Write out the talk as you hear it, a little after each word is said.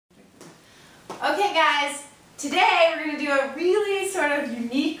Okay guys, today we're going to do a really sort of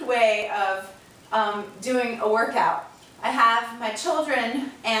unique way of doing a workout. I have my children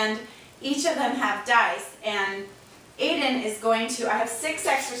and each of them have dice, and Aiden is going to, I have 6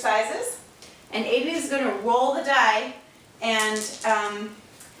 exercises, and Aiden is going to roll the die, and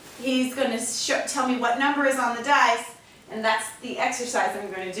he's going to tell me what number is on the dice, and that's the exercise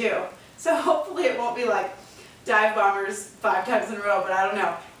I'm going to do. So hopefully it won't be like dive bombers 5 times in a row, but I don't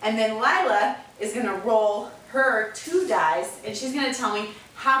know. And then Lila is going to roll her 2 dice, and she's going to tell me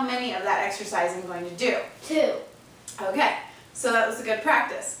how many of that exercise I'm going to do. 2. Okay, so that was a good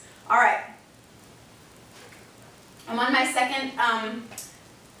practice. All right. I'm on my second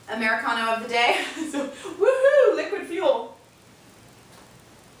Americano of the day, so woohoo, liquid fuel.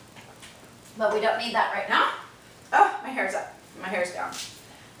 But we don't need that right now. Oh, my hair's up, my hair's down.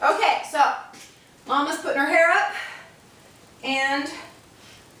 Okay, so Mama's putting her hair up, and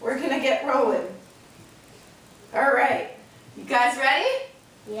we're gonna get rolling. All right, you guys ready?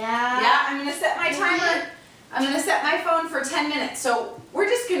 Yeah. Yeah, I'm gonna set my timer. I'm gonna set my phone for 10 minutes. So we're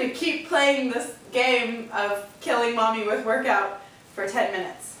just gonna keep playing this game of killing Mommy with workout for 10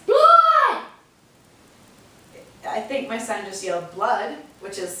 minutes. Blood! I think my son just yelled blood,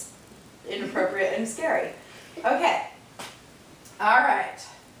 which is inappropriate and scary. Okay. All right.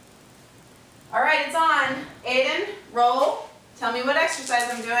 All right, it's on. Aiden, roll. Tell me what exercise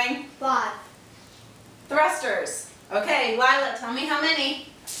I'm doing. 5. Thrusters. Okay, Lila, tell me how many.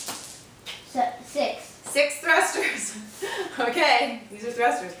 6. 6 thrusters. Okay, these are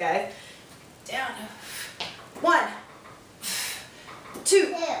thrusters, guys. Down. 1,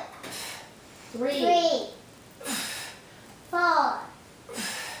 2, 3, 4,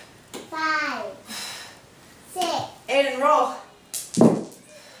 5, 6. Aiden, roll.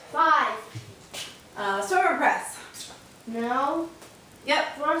 5. Swimmer press. No.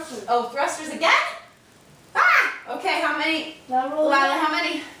 Yep. Thrusters. Oh, thrusters again? Ah! Okay, how many? Lila, how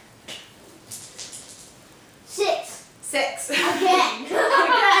many? 6. 6. Again.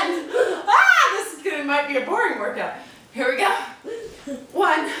 Again. Ah, this is gonna might be a boring workout. Here we go.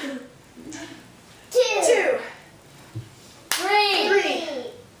 1, 2, 3,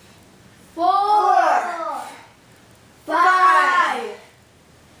 4, 5,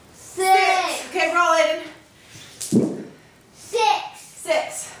 6. Okay, roll, Aiden. 6.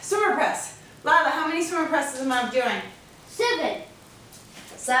 6. Swimmer press. Lila, how many swimmer presses am I doing? 7.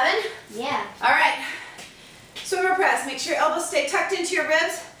 7? Yeah. All right. Swimmer press. Make sure your elbows stay tucked into your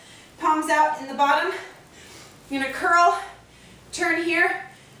ribs. Palms out in the bottom. You're going to curl, turn here,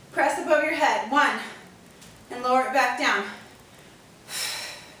 press above your head. 1. And lower it back down.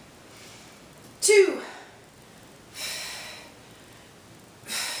 2.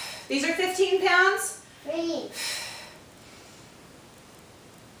 These are 15 pounds. 3.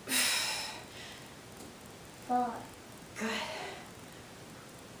 4. Good.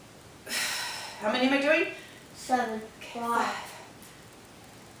 How many am I doing? 7. 5.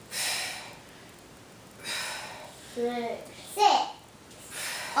 6.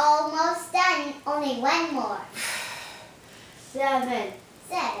 Almost done. Only 1 more. 7.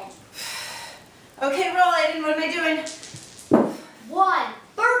 Okay, roll, Aiden. What am I doing? 1.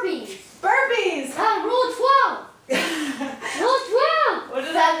 Burpees. Burpees. Rule 12. Rule 12. What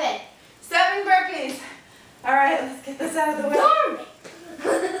is 7. 7 burpees. All right, let's get this out of the way. Darn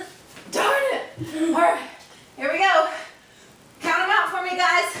it. Darn it. All right, here we go. Count them out for me,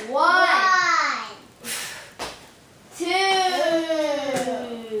 guys. 1. 2.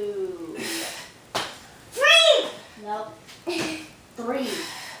 3. Nope. 3.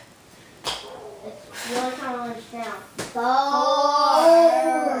 It's the only time I understand. 4.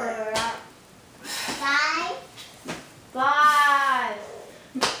 5. 5.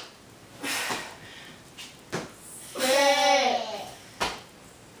 6.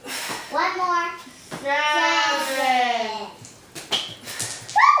 1 more. 7.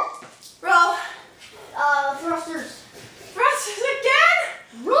 Roll. Thrusters. Thrusters again.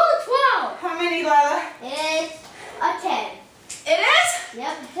 Rule 12. How many, Lila? It's a 10. It is?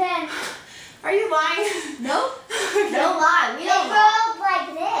 Yep, 10. Are you lying? Nope. Okay. Don't lie. We don't lie. Like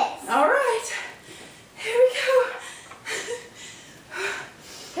this. All right. Here we go.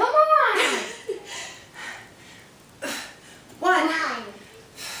 Come on. 1, 1,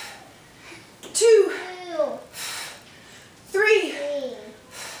 2, 2, 3, 3,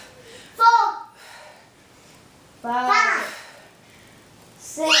 4, 5,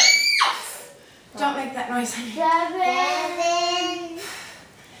 6. Don't make that noise, honey. 7,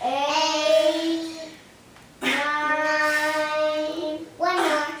 8, 9. 1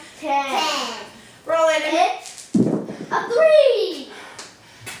 more. 10. Roll it in. It's a 3.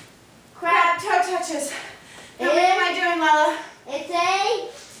 Crab toe touch touches. How many am I doing, Lila? It's a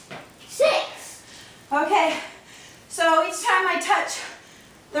 6. Okay, so each time I touch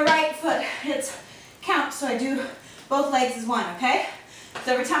the right foot, it's count, so I do both legs as 1, okay?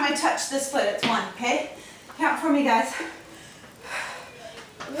 So every time I touch this foot, it's 1, okay? Count for me, guys.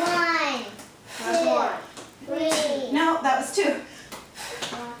 1, 2, 3. No, that was 2.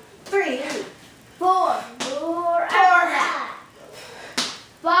 3. 4. 4. After that.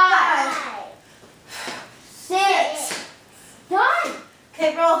 5. 6. Done.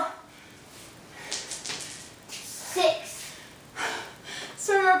 Okay, roll. 6.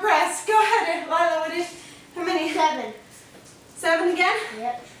 Swimmer press. Go ahead, Lila. What is? How many? 7. 7 again?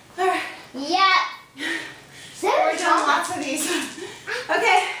 Yep. All right. Yep. 7. We're doing lots of these.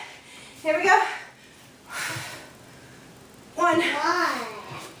 Okay. Here we go. 1.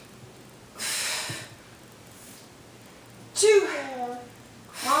 2.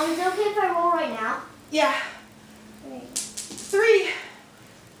 Mom, is it okay if I roll right now? Yeah. 3.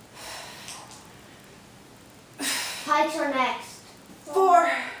 Pikes are next.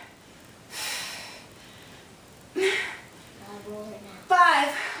 4. I'll roll it now.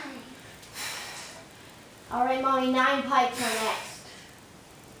 5. All right, Mommy, 9 pikes are next.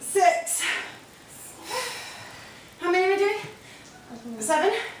 6. How many am I doing?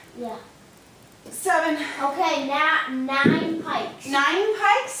 7. Yeah. 7. Okay, now 9 pikes. 9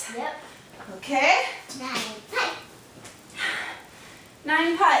 pikes. Yep. Okay. 9 pikes.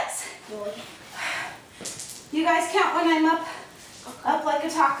 9 pikes. Good. You guys count when I'm up like a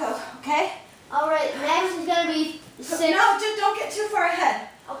taco, okay? All right, next is gonna be 6. No, just don't get too far ahead.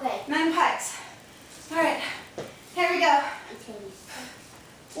 Okay. 9 pikes. All right. Here we go. It's gonna be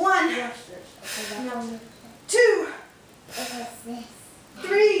 1, Okay, no. 2, Okay, 6.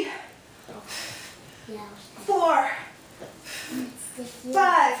 3, Yeah. 4, 5, I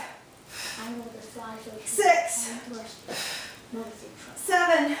know the fly, so it's 6,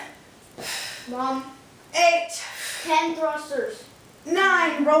 7, Mom, 8, 10 thrusters.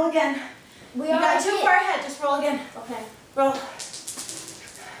 9. Roll again. We You got already too did. far ahead. Just roll again. Okay. Roll.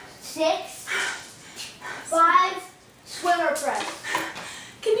 6, 5, swimmer press.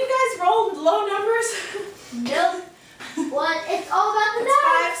 Can you guys roll low numbers? Nope. 1. It's all about the It's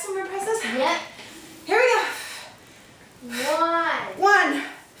 5 dive. swimmer presses. Yep. Here we go. 1, 1,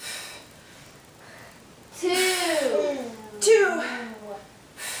 2. 2,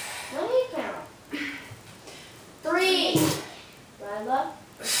 Let me count. 3. Right up.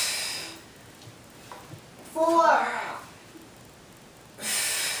 4.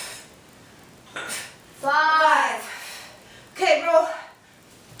 5. Okay, roll.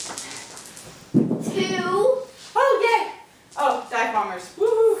 2. Oh, yay. Oh, dive bombers.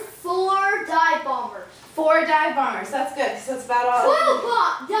 Woohoo. 4 dive bombers. 4 dive bombers. That's good, because that's about all.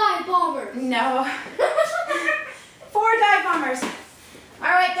 12 dive bombers. No. 4 dive bombers. All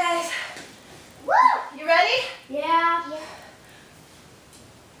right, guys. Woo! You ready? Yeah.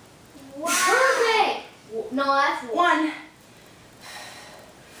 Wow. Perfect. No, that's 1.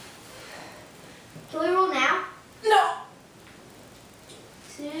 Can we roll now? No.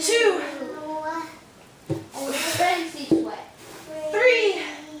 2. Oh, we're ready to see sweat. 3.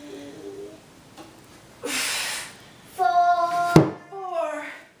 4. 4.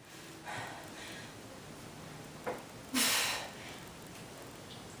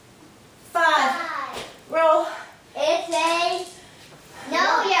 5. Roll. It's a...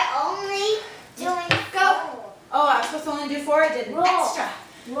 No, you're only doing Go. Oh, I was supposed to only do 4. I did an Roll. extra.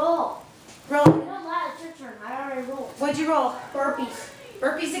 Roll. Roll. No, Lila, it's your turn. I already rolled. What'd you roll? Burpees.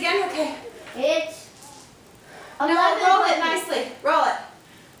 Burpees again? Okay. It's... No, 11 roll it burpees. nicely. Roll it.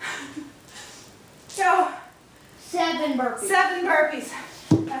 Go. 7 burpees. 7 burpees.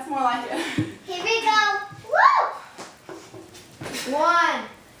 That's more like it. Here we go. Woo! 1. I'll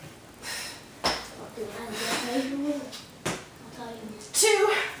tell you.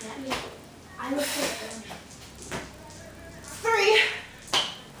 2. I look at 3.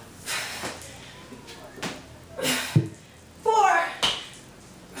 4.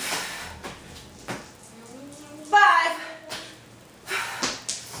 5.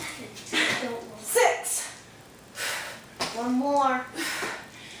 6. 1 more.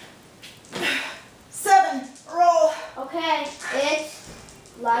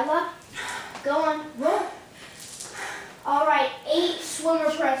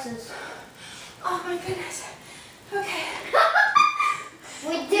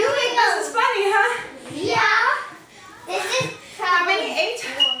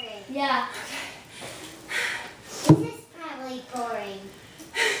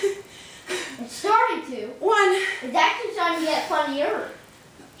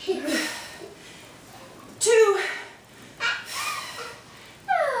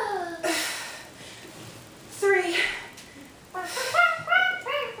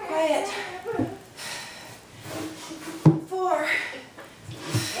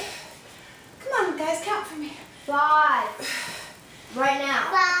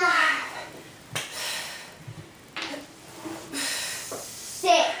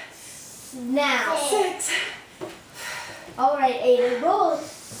 Oh,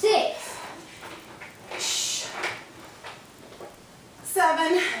 6. Shh.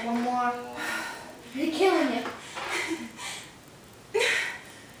 7. One more. You're killing you.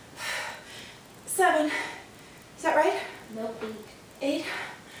 7. Is that right? Nope. 8.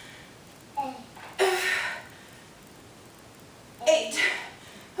 8.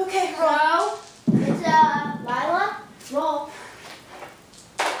 Okay, roll. So, it's Lila. Roll.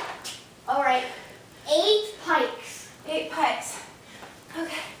 All right. 8 pikes. 8 pikes.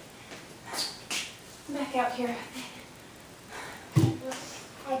 Okay. Back out here.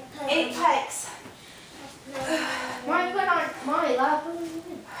 8 pikes. Mommy, put on. Mommy, Lila, put on.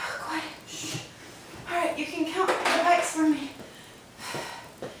 Quiet. Shh. All right, you can count the pikes for me.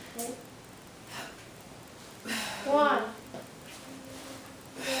 1,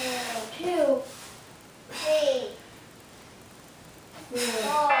 2, 3, 4.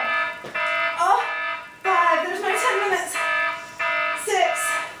 Oh, 5. There's my 10 minutes. 6.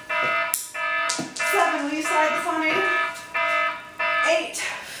 7. Will you slide this on in? 8.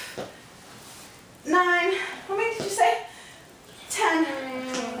 9. How many did you say? 10.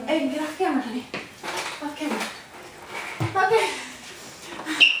 Aiden, get off camera, honey. Off camera. Okay.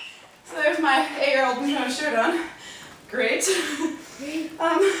 So there's my 8-year-old with no shirt on. Great.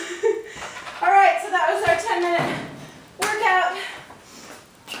 All right, so that was our 10-minute workout.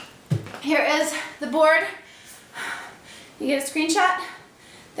 Here is the board. You get a screenshot?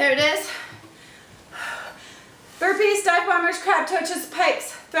 There it is. Burpees, dive bombers, crab touches,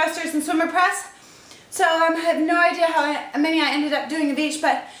 pikes, thrusters, and swimmer press. So I have no idea how many I ended up doing of each,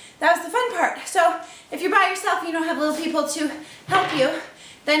 but that was the fun part. So if you're by yourself and you don't have little people to help you,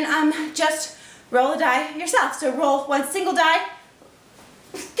 then just roll a die yourself. So roll one single die.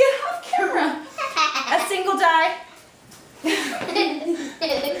 Get off camera. A single die.